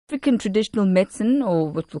African traditional medicine, or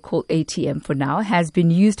what we'll call ATM for now, has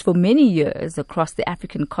been used for many years across the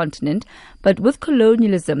African continent. But with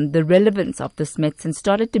colonialism, the relevance of this medicine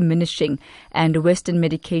started diminishing, and Western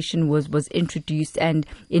medication was introduced, and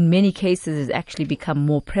in many cases has actually become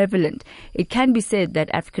more prevalent. It can be said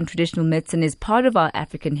that African traditional medicine is part of our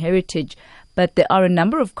African heritage, but there are a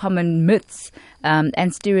number of common myths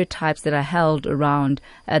and stereotypes that are held around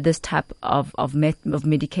this type of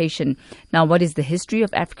medication. Now, what is the history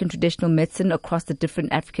of African traditional medicine across the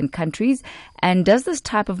different African countries? And does this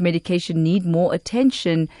type of medication need more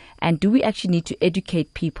attention? And do we actually need to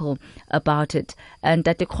educate people about it? And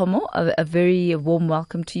Izak Khomo, a very warm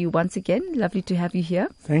welcome to you once again. Lovely to have you here.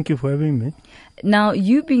 Thank you for having me. Now,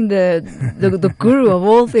 you being the guru of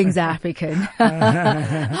all things African,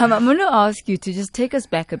 I'm going to ask you to just take us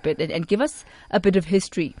back a bit and give us a bit of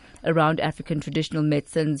history around African traditional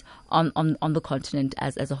medicines on the continent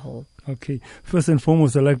as a whole. Okay. First and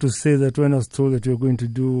foremost, I'd like to say that when I was told that you're going to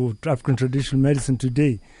do African traditional medicine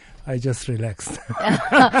today, I just relaxed.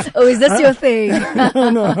 Oh, is that your thing?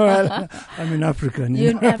 No, I'm an African.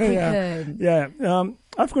 You're an African. Yeah.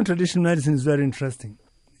 African traditional medicine is very interesting.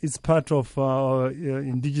 It's part of our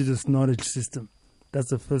indigenous knowledge system. That's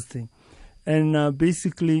the first thing. And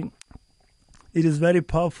basically, it is very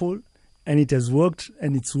powerful, and it has worked,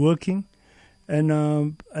 and it's working. And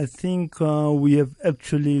I think we have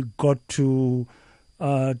actually got to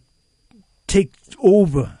take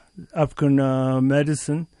over African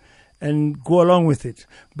medicine and go along with it.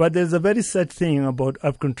 But there's a very sad thing about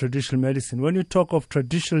African traditional medicine. When you talk of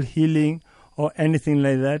traditional healing or anything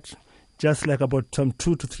like that, just like about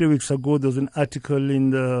 2 to 3 weeks ago, there was an article in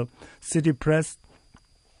the City Press.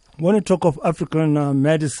 When you talk of African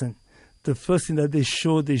medicine, the first thing that they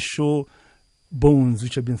show bones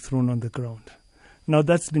which have been thrown on the ground. Now,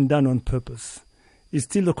 that's been done on purpose. It's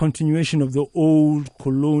still a continuation of the old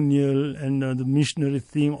colonial and the missionary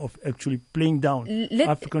thing of actually playing down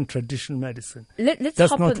African traditional medicine.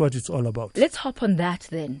 That's not what it's all about. Let's hop on that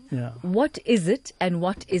then. Yeah. What is it and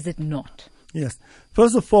what is it not? Yes.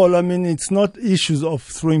 First of all, I mean, it's not issues of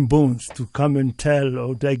throwing bones to come and tell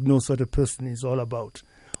or diagnose what a person is all about,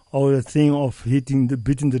 or the thing of beating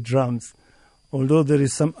the drums. Although there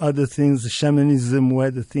is some other things, shamanism, where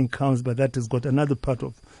the thing comes, but that has got another part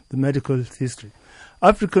of the medical history.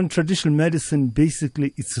 African traditional medicine,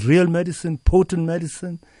 basically, it's real medicine, potent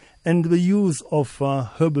medicine, and the use of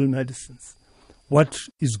herbal medicines. What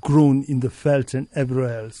is grown in the veld and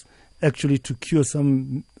everywhere else, actually to cure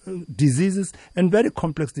some diseases and very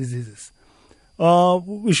complex diseases.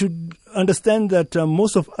 We should understand that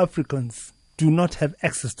most of Africans do not have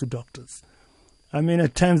access to doctors. I mean,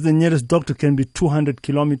 at times the nearest doctor can be 200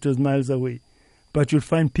 miles away. But you'll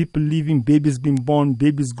find people living, babies being born,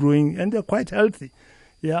 babies growing, and they're quite healthy.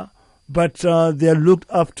 Yeah. But they are looked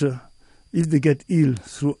after if they get ill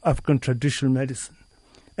through African traditional medicine.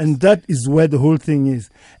 And that is where the whole thing is.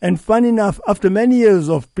 And funny enough, after many years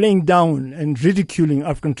of playing down and ridiculing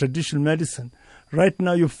African traditional medicine, right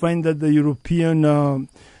now you find that the European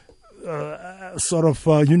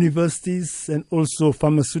universities and also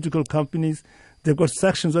pharmaceutical companies, they've got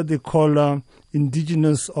sections that they call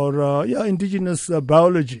indigenous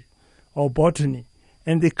biology or botany.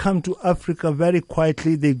 And they come to Africa very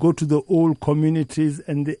quietly. They go to the old communities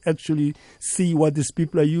and they actually see what these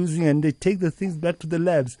people are using, and they take the things back to the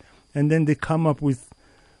labs. And then they come up with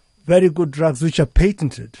very good drugs which are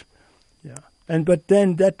patented. Yeah. But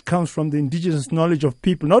then that comes from the indigenous knowledge of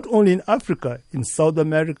people, not only in Africa, in South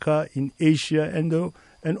America, in Asia, and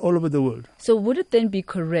all over the world. So would it then be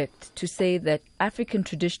correct to say that African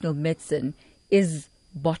traditional medicine is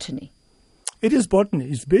botany? It is botany.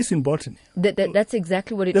 It's based in botany. That's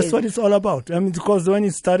exactly what it is. That's what it's all about. I mean, because when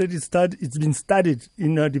it's been studied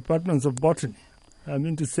in departments of botany. I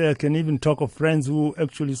mean to say, I can even talk of friends who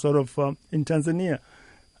actually in Tanzania,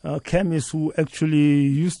 chemists who actually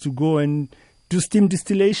used to go and do steam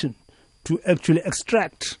distillation to actually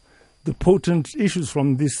extract the potent issues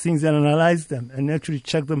from these things and analyze them and actually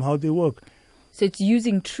check them how they work. So it's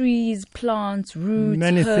using trees, plants, roots,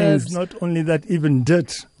 many herbs. things, not only that, even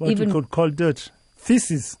dirt, we could call dirt,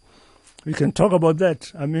 feces. We can talk about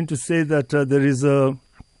that. I mean to say that there's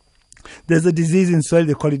a disease in soil,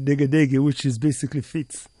 they call it dege, which is basically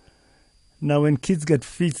fits. Now when kids get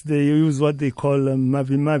fits, they use what they call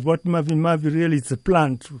mavi. What mavi really is a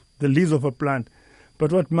plant, the leaves of a plant.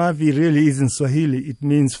 But what mavi really is in Swahili, it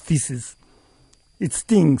means feces. It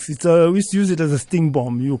stings. We used to use it as a sting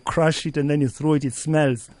bomb. You crush it and then you throw it. It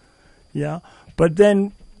smells. Yeah. But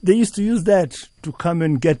then they used to use that to come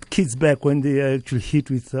and get kids back when they are actually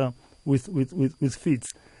hit with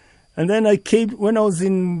fits. And then when I was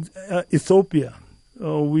in Ethiopia,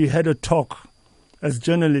 we had a talk as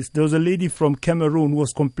journalists. There was a lady from Cameroon who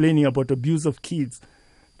was complaining about abuse of kids.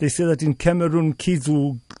 They say that in Cameroon, kids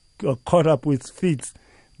who are caught up with fits,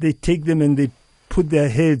 they take them and they put their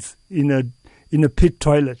heads in a pit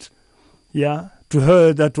toilet. Yeah, to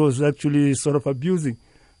her that was actually sort of abusing.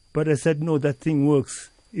 But I said, no, that thing works.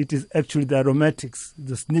 It is actually the aromatics,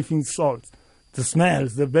 the sniffing salts, the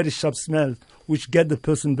smells, the very sharp smells, which get the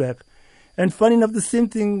person back. And funny enough, the same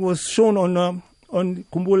thing was shown on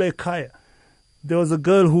Kumbula Ekaya. There was a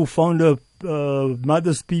girl who found her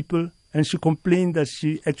mother's people, and she complained that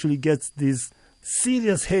she actually gets these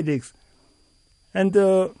serious headaches. And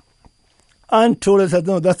the aunt told us that,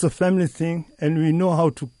 no, that's a family thing, and we know how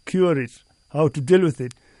to cure it, how to deal with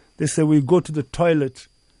it. They said we go to the toilet,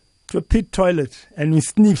 to a pit toilet, and we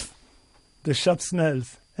sniff the sharp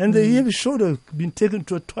smells. And they even showed her being taken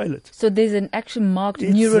to a toilet. So there's an actually marked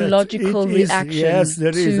neurological reaction. Yes,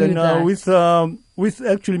 there is. And with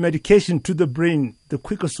actually medication to the brain, the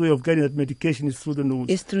quickest way of getting that medication is through the nose.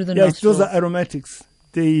 It's through the nostrils. Those are aromatics.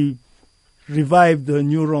 They revive the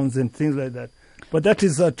neurons and things like that. But that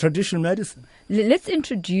is traditional medicine. Let's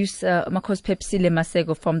introduce Africa Phephsile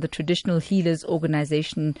Maseko from the Traditional Healers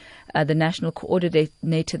Organization, the National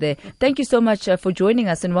Co-Ordinator there. Thank you so much for joining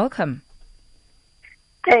us and welcome.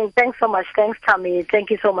 Thanks so much. Thanks, Thami.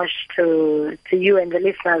 Thank you so much to you and the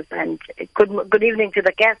listeners, and good evening to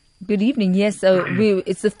the guests. Good evening. Yes,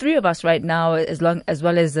 it's the three of us right now, as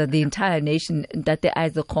well as the entire nation. That the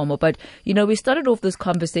Izak Khomo. But we started off this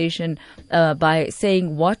conversation by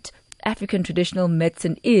saying what African traditional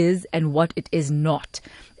medicine is and what it is not.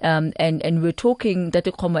 And we're talking,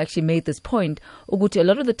 Dr. Khomo actually made this point, Uguti, a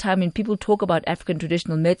lot of the time when people talk about African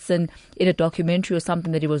traditional medicine in a documentary or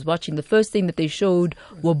something that he was watching, the first thing that they showed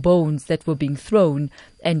were bones that were being thrown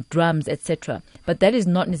and drums, etc. But that is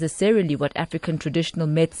not necessarily what African traditional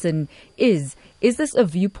medicine is. Is this a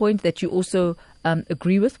viewpoint that you also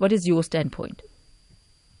agree with? What is your standpoint?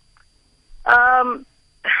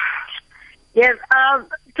 Yes,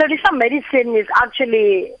 traditional medicine is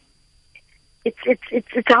actually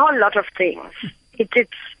it's a whole lot of things.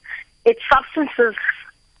 It's substances,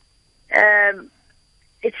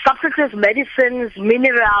 medicines,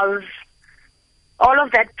 minerals, all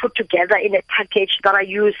of that put together in a package that are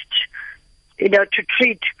used, to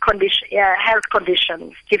treat health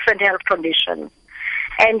conditions, different health conditions,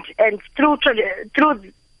 and through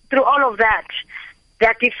all of that, there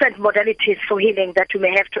are different modalities for healing that you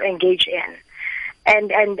may have to engage in. And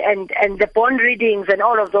the bone readings and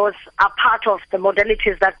all of those are part of the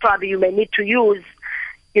modalities that probably you may need to use,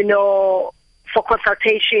 for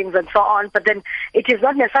consultations and so on. But then it is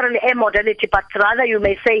not necessarily a modality, but rather you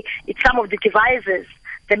may say it's some of the devices,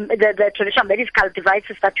 the traditional medical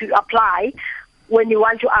devices that you apply when you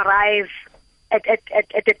want to arrive at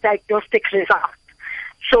a diagnostic result.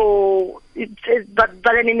 So, but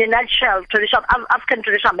then in a nutshell, African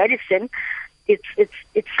traditional medicine, it's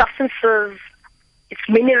substances, it's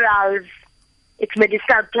minerals, it's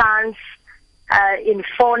medicinal plants, in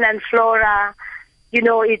fauna and flora.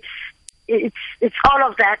 It's all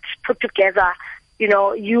of that put together,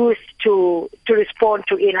 used to respond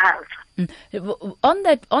to ill health. On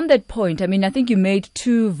that point, I mean, I think you made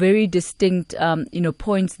two very distinct,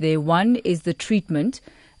 points there. One is the treatment,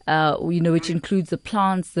 which includes the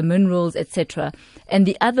plants, the minerals, etc. And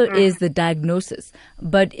the other is the diagnosis.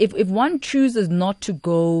 But if one chooses not to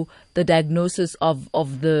go the diagnosis of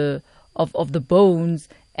the bones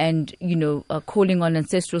and calling on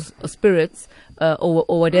ancestral spirits or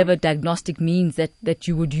whatever diagnostic means that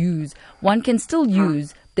you would use, one can still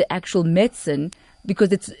use the actual medicine,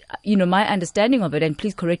 because it's, my understanding of it, and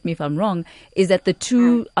please correct me if I'm wrong, is that the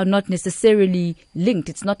two are not necessarily linked.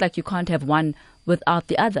 It's not like you can't have one without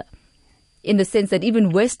the other, in the sense that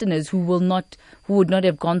even Westerners who would not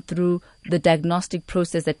have gone through the diagnostic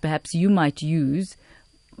process that perhaps you might use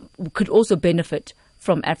could also benefit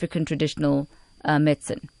from African traditional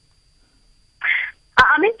medicine.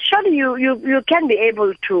 I mean, surely you can be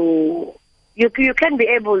able to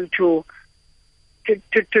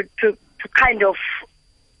kind of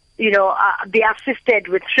be assisted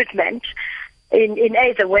with treatment in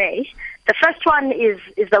either way. The first one is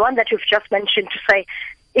the one that you've just mentioned, to say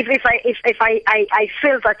if I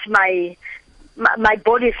feel that my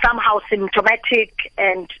body is somehow symptomatic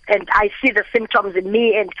and I see the symptoms in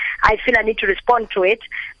me and I feel I need to respond to it,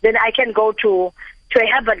 then I can go to a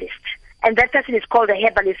herbalist. And that person is called a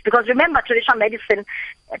herbalist, because remember, traditional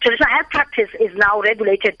health practice is now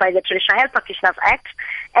regulated by the Traditional Health Practitioners Act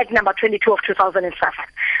number 22 of 2007,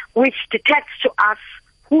 which detects to us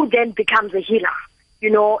who then becomes a healer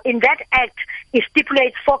in that act, it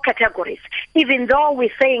stipulates 4 categories. Even though we're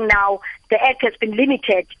saying now the act has been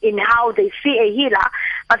limited in how they see a healer,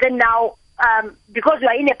 but then now, because we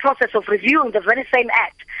are in a process of reviewing the very same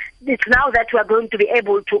act, it's now that we are going to be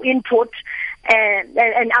able to input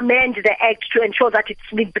and amend the act to ensure that it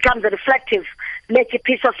becomes a reflective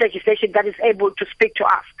piece of legislation that is able to speak to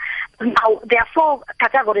us. Now, there are 4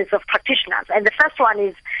 categories of practitioners, and the first one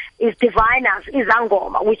is diviners,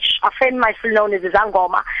 izangoma, which are famously known as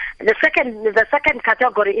izangoma. The second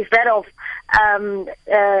category is that of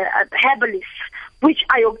herbalists, which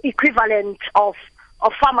are equivalent of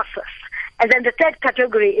pharmacists. And then the third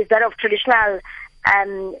category is that of traditional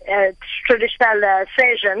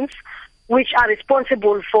surgeons, which are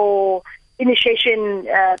responsible for initiation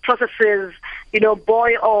processes,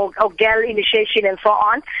 boy or girl initiation and so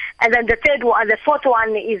on. And then the fourth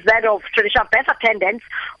one is that of traditional birth attendants,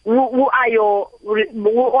 who are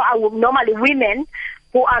normally women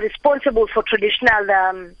who are responsible for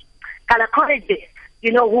traditional gynecology,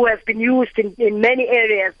 who have been used in many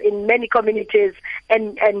areas, in many communities,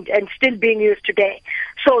 and still being used today.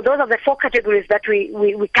 So those are the 4 categories that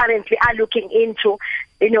we currently are looking into,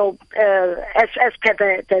 as per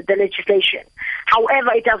the legislation.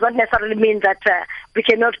 However, it does not necessarily mean that we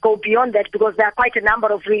cannot go beyond that, because there are quite a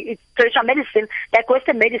number of traditional medicine, like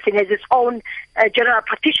Western medicine, has its own general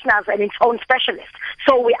practitioners and its own specialists.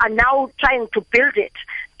 So we are now trying to build it,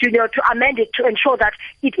 to amend it to ensure that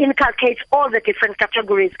it inculcates all the different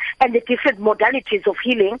categories and the different modalities of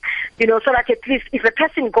healing, so that at least if a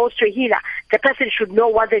person goes to a healer, the person should know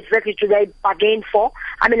what exactly should they bargain for.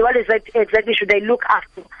 What exactly should they look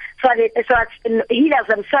after. So that healers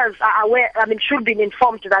themselves are aware, should be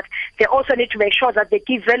informed that they also need to make sure that they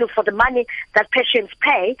give value for the money that patients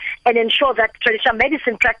pay, and ensure that traditional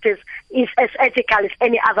medicine practice is as ethical as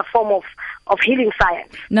any other form of healing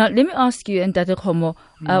science. Now, let me ask you, Izak Khomo,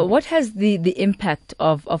 what has the impact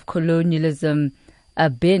of colonialism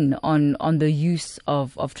been on the use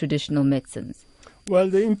of traditional medicines? Well,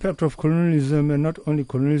 the impact of colonialism, and not only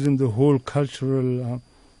colonialism, the whole cultural,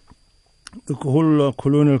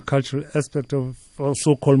 colonial cultural aspect of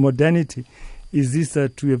so-called modernity, is this,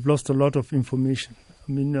 that we have lost a lot of information.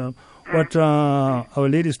 What Our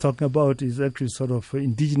Lady is talking about is actually sort of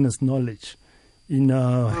indigenous knowledge in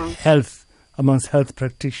health, amongst health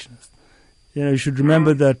practitioners. You should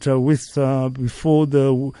remember that before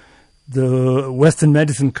the Western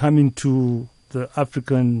medicine coming to the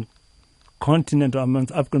African continent, or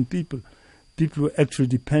amongst African people were actually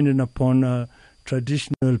dependent upon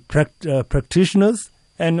traditional practitioners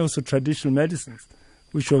and also traditional medicines,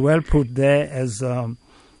 which were well put there as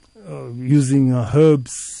using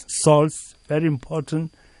herbs, salts, very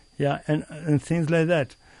important, and things like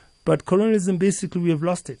that. But colonialism, basically, we have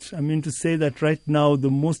lost it. To say that right now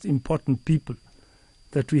the most important people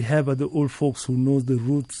that we have are the old folks who know the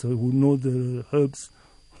roots, who know the herbs,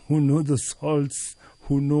 who know the salts,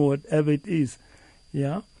 who know whatever it is.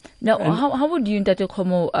 Yeah. Now, how would you, Izak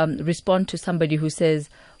Khomo, respond to somebody who says,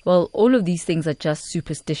 well, all of these things are just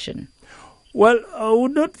superstition? Well, I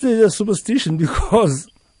would not say they're superstition, because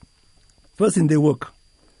first thing, they work.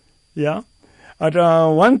 Yeah. And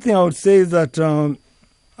one thing I would say is that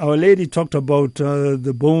Our Lady talked about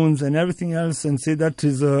the bones and everything else, and say that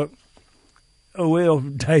is a way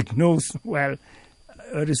of diagnose. Well,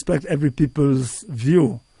 I respect every people's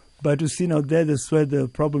view, but you see now that's where the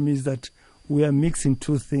problem is, that we are mixing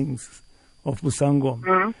 2 things of Busangoma.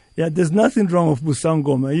 Mm-hmm. Yeah, there's nothing wrong with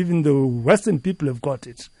Busangoma. Even the Western people have got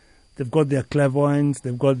it. They've got their clairvoyants,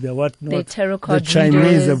 they've got their whatnot. Their tarot card the Chinese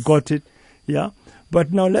readers have got it. Yeah.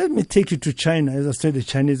 But now let me take you to China. As I said, the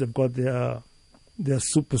Chinese have got their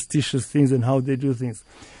superstitious things and how they do things.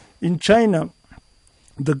 In China,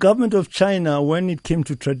 the government of China, when it came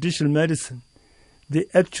to traditional medicine, they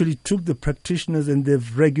actually took the practitioners and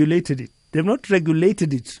they've regulated it. They've not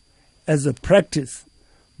regulated it as a practice,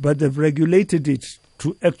 but they've regulated it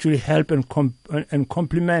to actually help and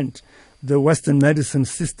complement the Western medicine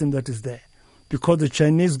system that is there. Because the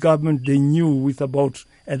Chinese government, they knew with about,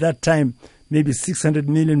 at that time, maybe 600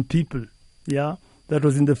 million people, that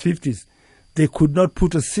was in the 50s, they could not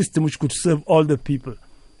put a system which could serve all the people.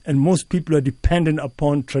 And most people are dependent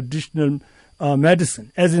upon traditional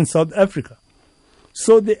medicine, as in South Africa.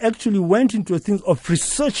 So they actually went into things of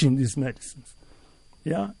researching these medicines,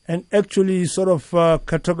 and actually sort of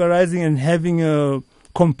categorizing and having a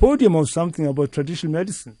compendium or something about traditional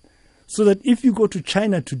medicine. So that if you go to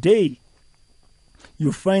China today,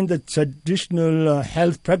 you find that traditional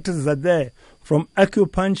health practices are there, from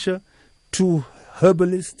acupuncture to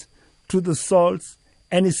herbalist to the salts,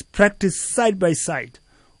 and it's practiced side by side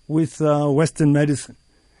with Western medicine.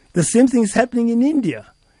 The same thing is happening in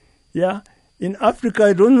India. Yeah. In Africa,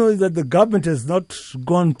 I don't know that the government has not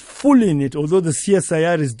gone full in it, although the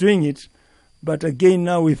CSIR is doing it. But again,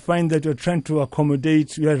 now we find that we're trying to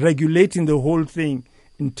accommodate, we are regulating the whole thing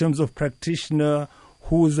in terms of practitioner,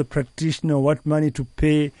 who is a practitioner, what money to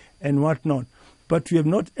pay, and what not. But we have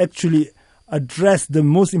not actually addressed the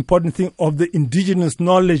most important thing of the indigenous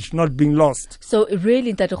knowledge not being lost. So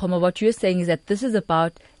really, Ntate Khomo, what you're saying is that this is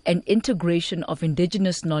about an integration of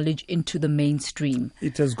indigenous knowledge into the mainstream.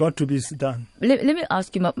 It has got to be done. Let me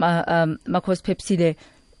ask you, Makhosi Phephsile,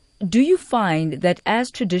 do you find that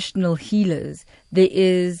as traditional healers, there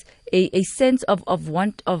is a sense of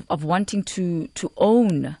wanting to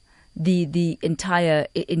own the entire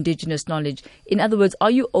indigenous knowledge? In other words,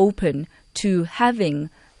 are you open to having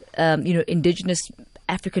indigenous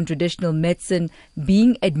African traditional medicine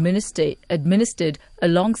being administered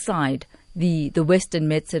alongside the Western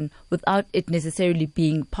medicine without it necessarily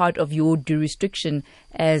being part of your jurisdiction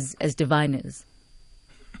as diviners?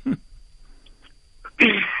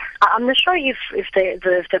 I'm not sure if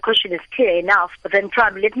the question is clear enough, but then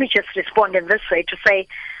probably let me just respond in this way to say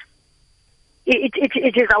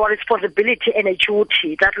it is our responsibility and a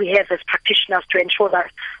duty that we have as practitioners to ensure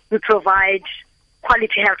that we provide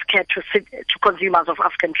quality health care to consumers of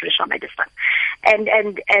African traditional medicine. And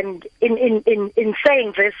in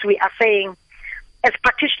saying this, we are saying as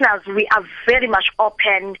practitioners we are very much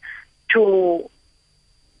open to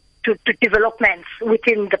developments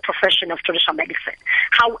within the profession of traditional medicine.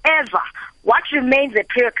 However, what remains a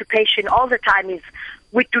preoccupation all the time is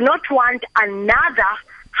we do not want another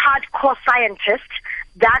hardcore scientist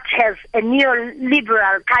that has a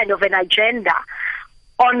neoliberal kind of an agenda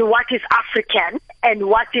on what is African and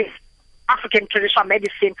what is African traditional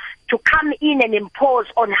medicine to come in and impose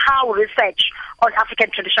on how research on African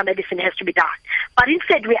traditional medicine has to be done. But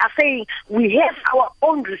instead, we are saying we have our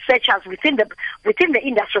own researchers within the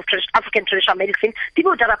industry of African traditional medicine,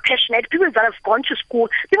 people that are passionate, people that have gone to school,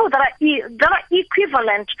 people that are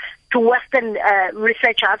equivalent to Western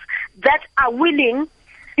researchers that are willing,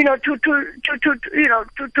 to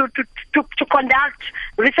conduct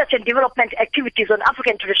research and development activities on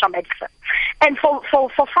African traditional medicine. And for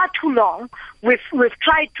far too long, we've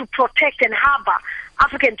tried to protect and harbor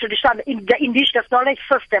African traditional, the indigenous knowledge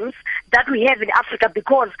systems that we have in Africa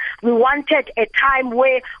because we wanted a time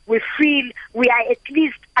where we feel we are at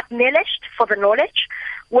least acknowledged for the knowledge,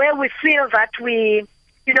 where we feel that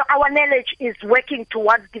our knowledge is working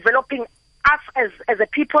towards developing us as a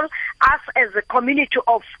people, us as a community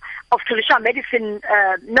of traditional medicine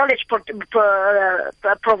knowledge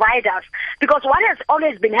providers. Because what has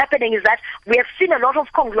always been happening is that we have seen a lot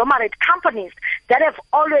of conglomerate companies that have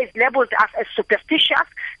always labeled us as superstitious,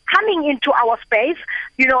 coming into our space,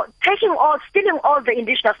 stealing all the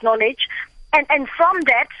indigenous knowledge, and from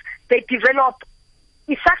that they develop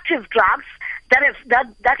effective drugs that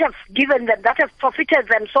have profited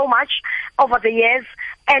them so much over the years,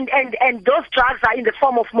 and those drugs are in the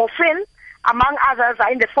form of morphine, among others are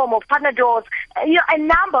in the form of Panadols, a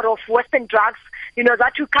number of Western drugs,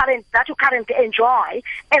 that you currently enjoy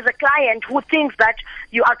as a client who thinks that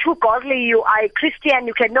you are too godly, you are a Christian,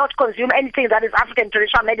 you cannot consume anything that is African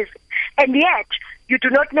traditional medicine, and yet you do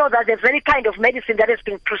not know that the very kind of medicine that has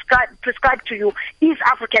been prescribed to you is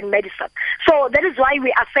African medicine. So that is why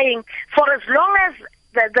we are saying, for as long as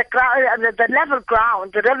the level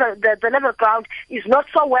ground is not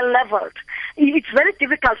so well leveled, it's very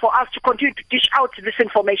difficult for us to continue to dish out this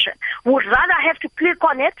information. We would rather have to click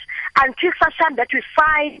on it until such time that we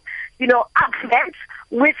find, arguments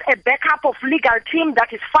with a backup of legal team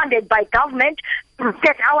that is funded by government to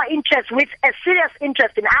get our interest with a serious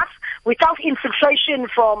interest in us without infiltration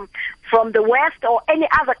from the West or any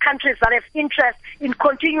other countries that have interest in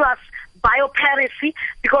continuous biopiracy,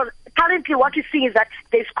 because currently what you see is that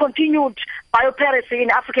there's continued biopiracy in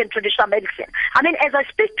African traditional medicine. I mean, as I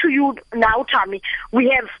speak to you now, Thami, we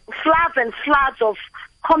have floods and floods of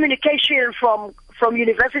communication from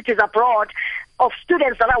universities abroad of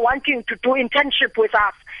students that are wanting to do internship with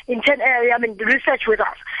us, research with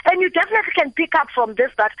us. And you definitely can pick up from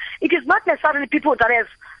this that it is not necessarily people that have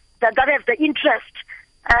the interest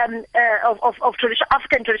of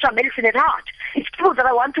African traditional medicine at heart. It's people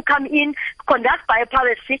that want to come in, conduct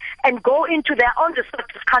biopiracy, and go into their own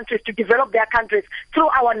respective countries to develop their countries through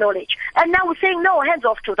our knowledge. And now we're saying no, hands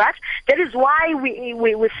off to that. That is why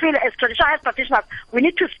we feel as traditional health practitioners we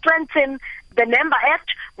need to strengthen the NEMBA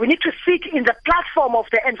Act. We need to sit in the platform of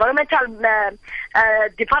the Environmental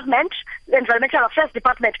Affairs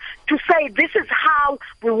Department to say this is how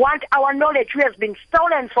we want our knowledge, which has been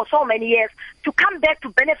stolen for so many years, to come back to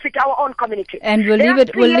benefit our own community. And we'll leave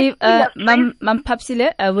it, Mam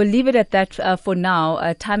Phephsile, we'll leave it at that for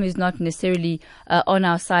now. Time is not necessarily on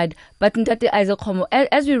our side. But Ntate Izak Khomo,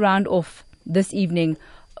 as we round off this evening,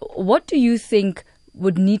 what do you think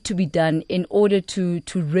would need to be done in order to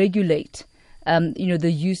regulate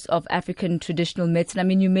the use of African traditional medicine? I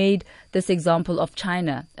mean, you made this example of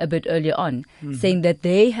China a bit earlier on, saying that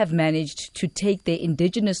they have managed to take their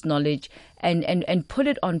indigenous knowledge and put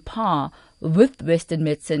it on par with Western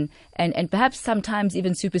medicine and perhaps sometimes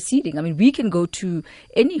even superseding. I mean, we can go to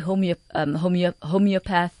any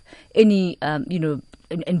homeopath, any,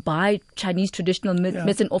 and buy Chinese traditional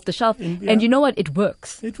medicine off the shelf. And you know what? It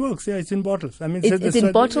works. It works, yeah. It's in bottles. I mean, it's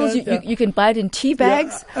in bottles. You can buy it in tea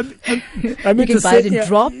bags. Yeah, I mean, you can buy it in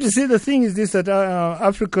drops. You see, the thing is this, that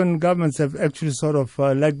African governments have actually sort of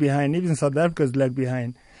lagged behind. Even South Africa's lagged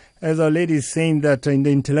behind. As our lady is saying that the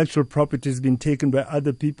intellectual property has been taken by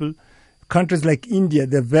other people. Countries like India,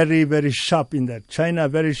 they're very, very sharp in that. China,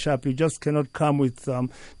 very sharp. You just cannot come with,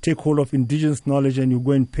 take hold of indigenous knowledge and you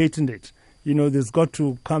go and patent it. There's got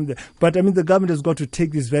to come there. But, I mean, the government has got to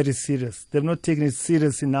take this very serious. They've not taken it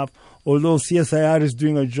serious enough, although CSIR is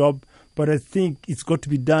doing a job. But I think it's got to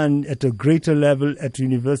be done at a greater level at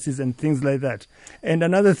universities and things like that. And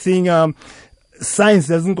another thing, science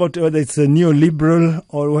doesn't got to, whether it's a neoliberal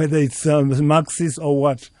or whether it's Marxist or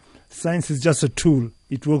what. Science is just a tool.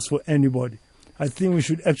 It works for anybody. I think we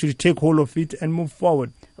should actually take hold of it and move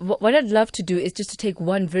forward. What I'd love to do is just to take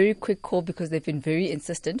one very quick call because they've been very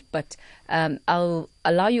insistent, but I'll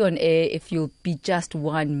allow you on air if you'll be just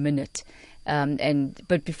 1 minute.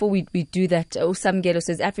 But before we do that, Samgelo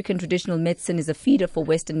says African traditional medicine is a feeder for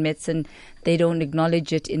Western medicine. They don't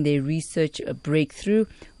acknowledge it in their research breakthrough.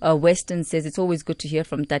 Western says it's always good to hear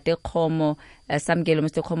from Tate Khomo. Samgelo,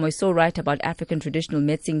 Mr. Khomo is so right about African traditional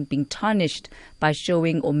medicine being tarnished by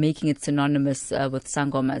showing or making it synonymous with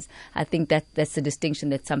sangomas. I think that's the distinction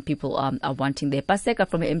that some people are wanting there. Paseka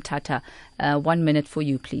from Mthatha, 1 minute for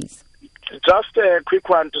you, please. Just a quick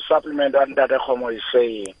one to supplement what Tate Khomo is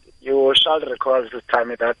saying. You shall recall this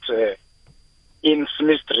time that in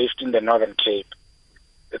Smith Drift in the Northern Cape,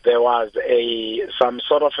 there was some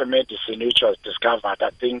sort of a medicine which was discovered.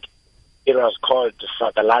 I think it was called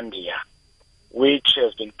Sutherlandia, which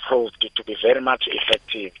has been proved to be very much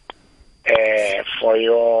effective for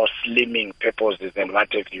your slimming purposes and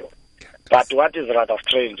what have you. But what is rather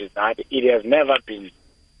strange is that it has never been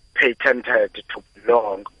patented to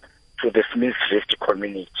belong to the Smith Drift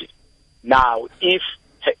community. Now, if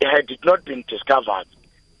had it not been discovered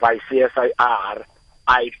by CSIR,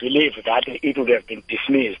 I believe that it would have been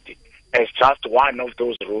dismissed as just one of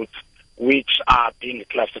those routes which are being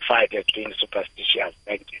classified as being superstitious.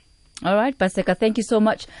 Thank you. All right, Paseka, thank you so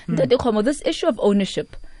much. Tate Khomo, this issue of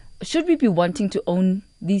ownership, should we be wanting to own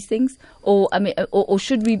these things? Or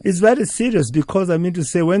should we? It's very serious because, to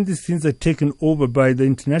say, when these things are taken over by the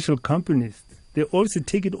international companies, they also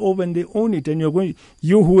take it over and they own it, and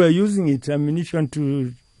you who are using it, if you want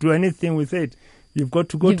to do anything with it, you've got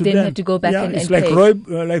to go to them. You then have to go back and it's like pay.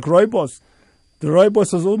 Like Rooibos. The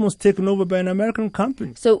Rooibos was almost taken over by an American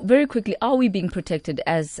company. So very quickly, are we being protected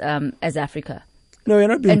as Africa? No, you're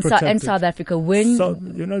not being protected. And South Africa,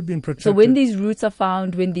 you're not being protected. So when these roots are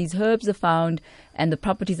found, when these herbs are found, and the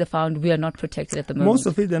properties are found, we are not protected at the moment. Most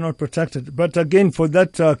of it, they're not protected. But again, for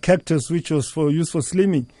that cactus, which was used for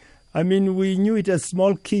slimming, we knew it as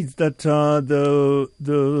small kids that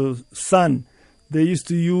the sun, they used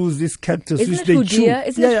to use this cactus, Isn't which it they Hoodia? chew.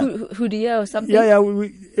 Isn't it Hoodia or something?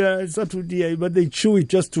 It's not Hoodia, but they chew it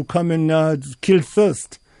just to come and kill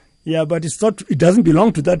thirst. Yeah, but it's not. It doesn't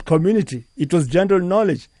belong to that community. It was general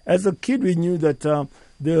knowledge. As a kid, we knew that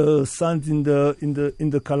the sons in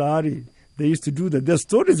the Kalahari, they used to do that. There's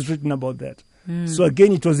stories written about that. So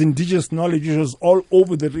again, it was indigenous knowledge. It was all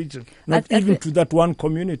over the region, not even to that one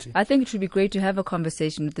community. I think it would be great to have a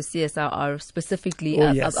conversation with the CSIR specifically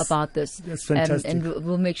about this. That's fantastic. And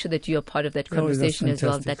we'll make sure that you are part of that conversation as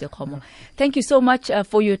well, Tate Khomo. Thank you so much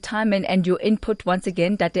for your time and your input once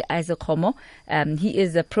again, Tate Izak Khomo. He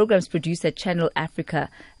is a programs producer at Channel Africa,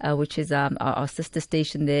 which is our sister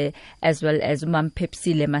station there, as well as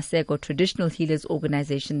Phephsile Maseko, Traditional Healers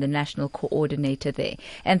Organization, the national coordinator there.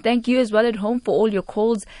 And thank you as well at home for all your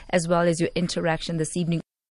calls as well as your interaction this evening.